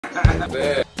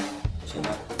네.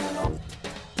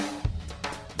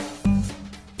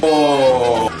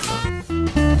 오.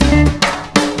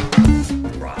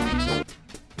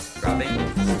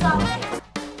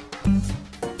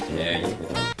 There you go.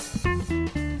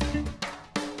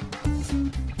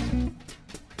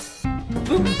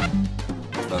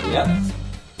 Load up.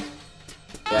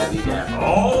 Dabby dab.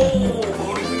 Oh,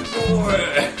 good boy.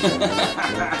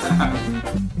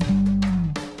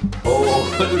 Oh,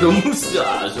 little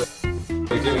mustache.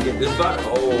 Wait till we get this back.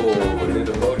 Oh,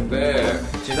 little boat bear.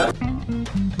 Chin up. Get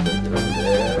over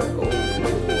there. Oh,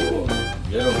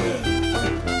 gentlemen,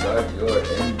 start your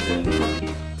engine.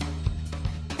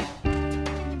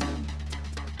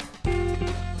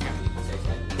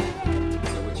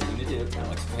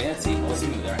 Fancy, we'll see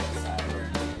you there.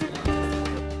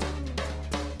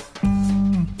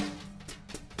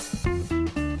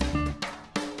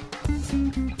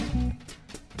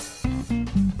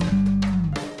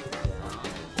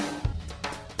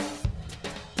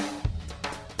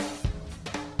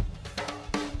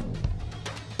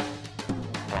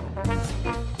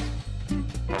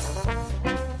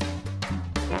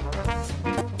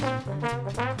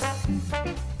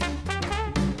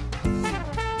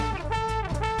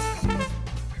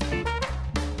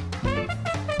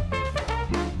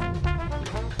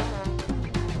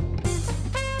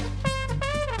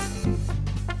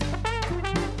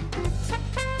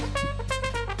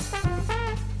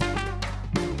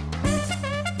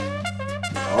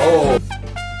 Oh.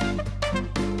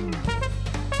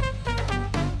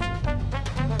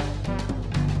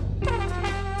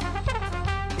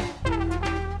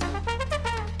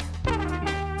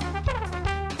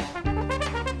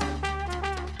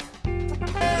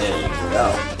 There you go.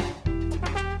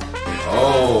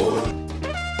 Oh.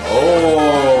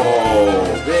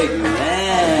 Oh, big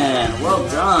man. Well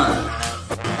done.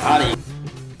 Howdy.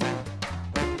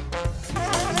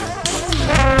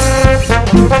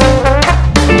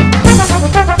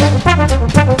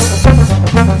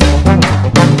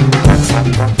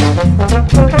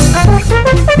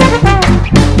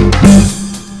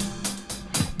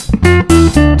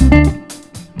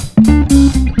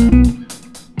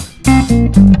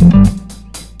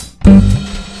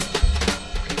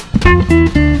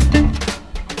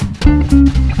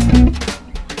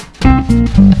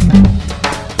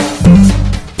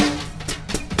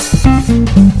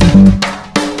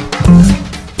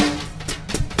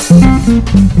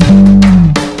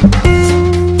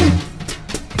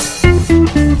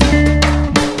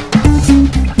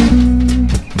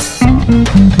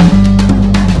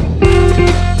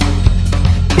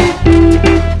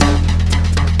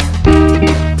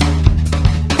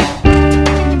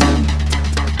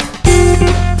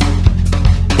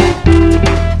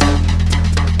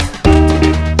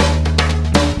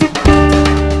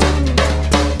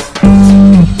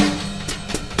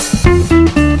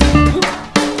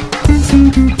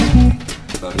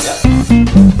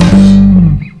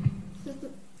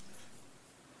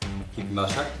 Keep your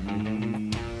mouth shut.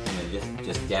 And then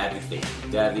just dab your face.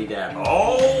 Dabby dab.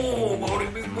 Oh, Bodie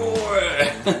big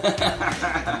boy.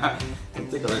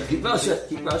 Take a look. Keep your mouth shut.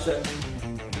 Keep your mouth shut.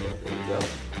 There you go.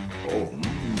 Oh,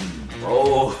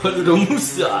 oh, little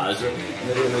mustache. And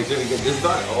then make sure we get this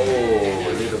back.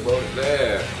 Oh, little boat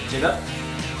there. Chin up.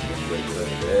 Right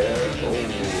there. Oh,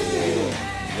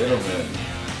 gentlemen,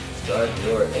 start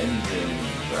your engine.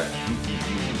 Right.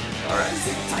 All right,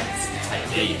 sit tight, sit tight.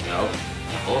 There you go.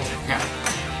 Hold it.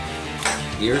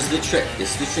 Here's the trick. This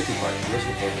is the tricky part. Here's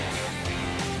what we're doing.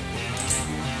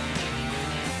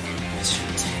 This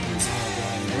should take this all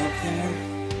going up there.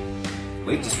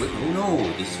 Wait, just wait. Oh no,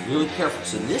 just really careful.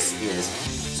 So this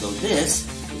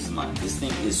is mine. This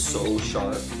thing is so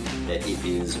sharp that it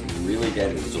is really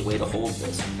deadly. There's a way to hold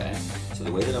this, okay? So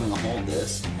the way that I'm gonna hold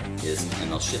this is,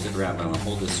 and I'll shift it around, but I'm gonna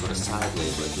hold this sort of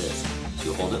sideways like this. So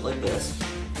you hold it like this,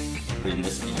 putting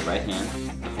this in your right hand,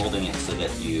 and holding it so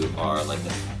that you are like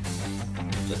this.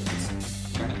 Just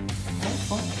turn it.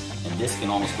 And this can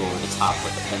almost go over the top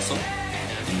like a pencil.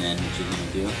 And then what you're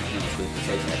gonna do, let's wait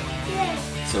for that.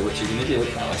 So what you're gonna do,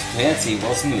 that was fancy,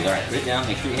 well smooth. Alright, put it down,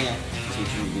 make sure your hand. Just make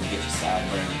sure you're gonna get your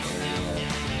sideburn area.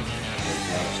 There you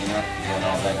go, chin up, doing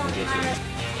all that, you'll get your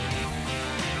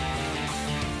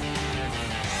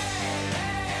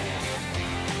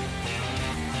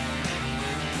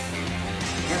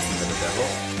devil.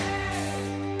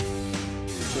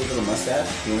 Show a little mustache.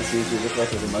 You want to see what you look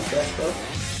like with a mustache, bro?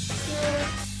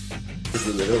 Is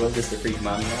the little one just to freak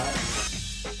mommy out?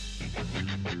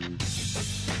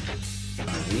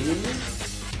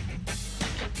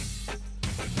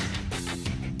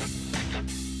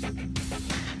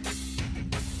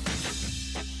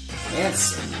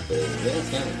 Fancy.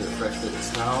 Okay, get a fresh bit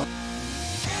of towel.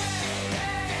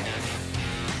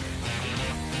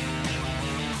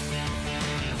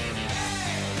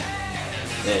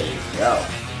 There you go.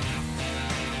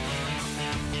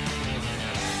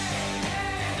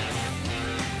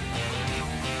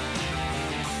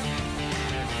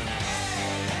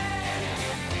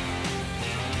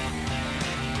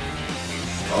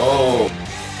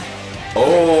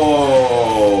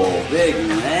 Oh, big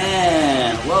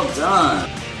man. Well done.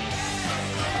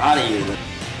 Out of here.